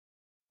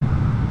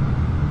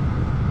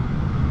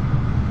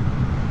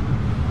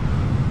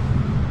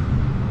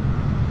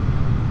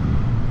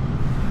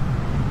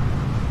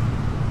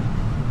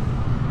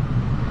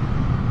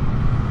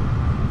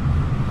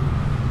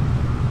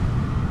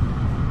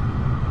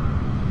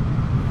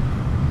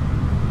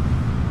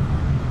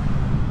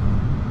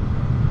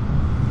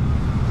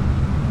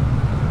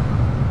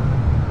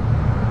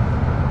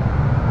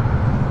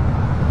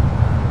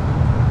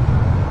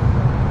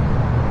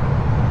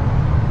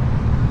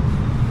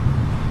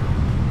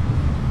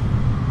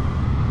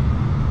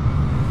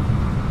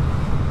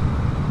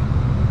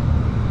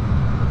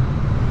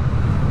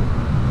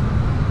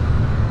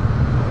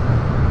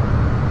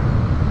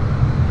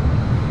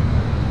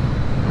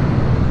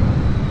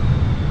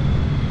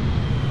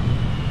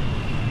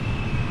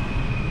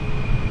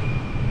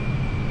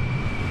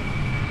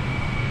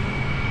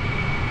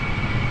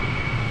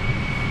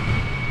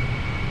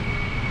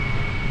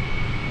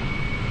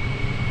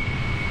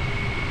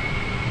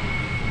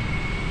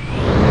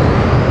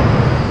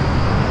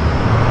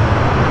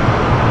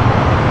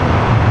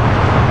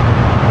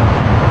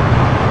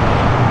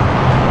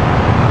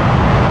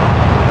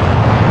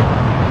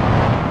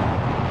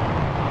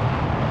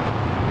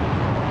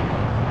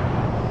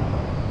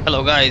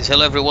guys,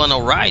 hello everyone.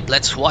 All right,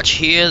 let's watch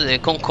here the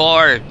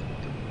Concorde,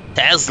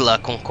 Tesla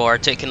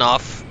Concorde taking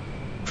off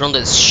from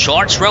the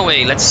short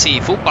runway. Let's see,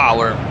 full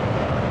power.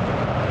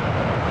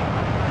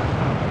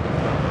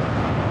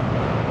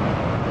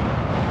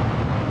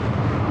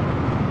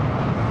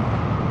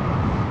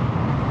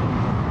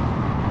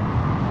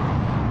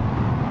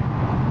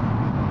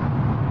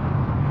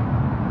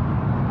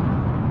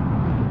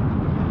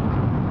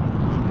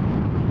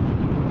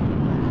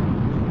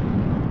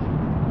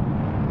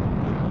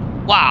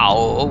 Wow,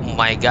 oh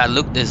my god,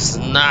 look this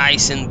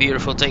nice and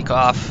beautiful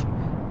takeoff.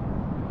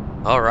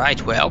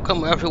 Alright,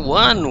 welcome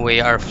everyone. We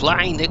are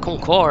flying the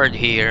Concorde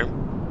here.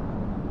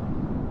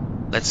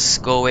 Let's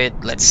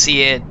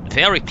see it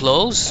very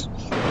close.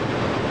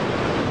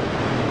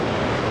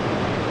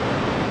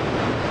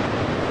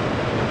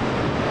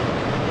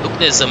 Look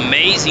this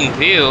amazing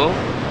view.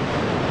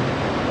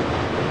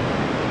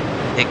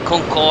 The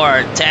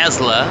Concorde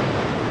Tesla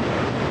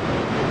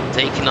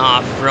taking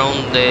off from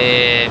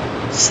the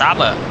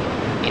Saba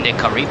in the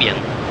Caribbean.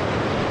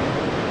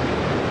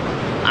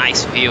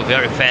 Nice view,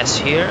 very fast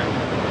here.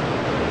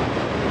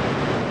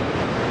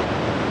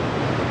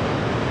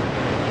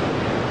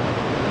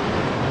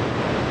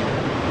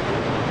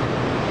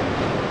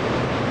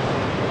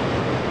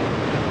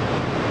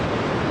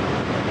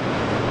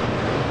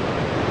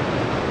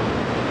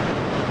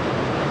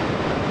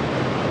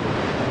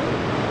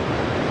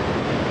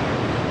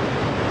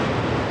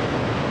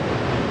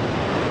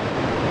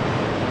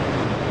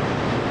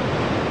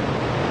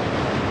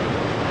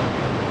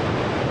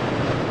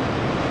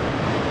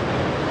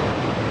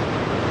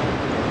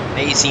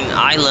 Amazing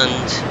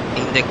island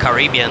in the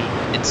Caribbean.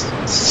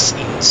 It's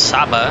in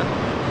Saba.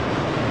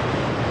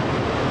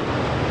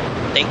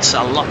 Thanks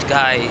a lot,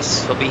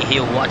 guys, for being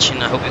here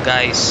watching. I hope you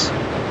guys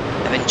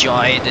have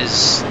enjoyed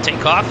this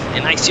takeoff,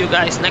 and I see you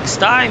guys next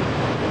time.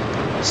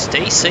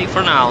 Stay safe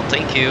for now.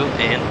 Thank you,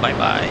 and bye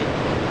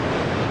bye.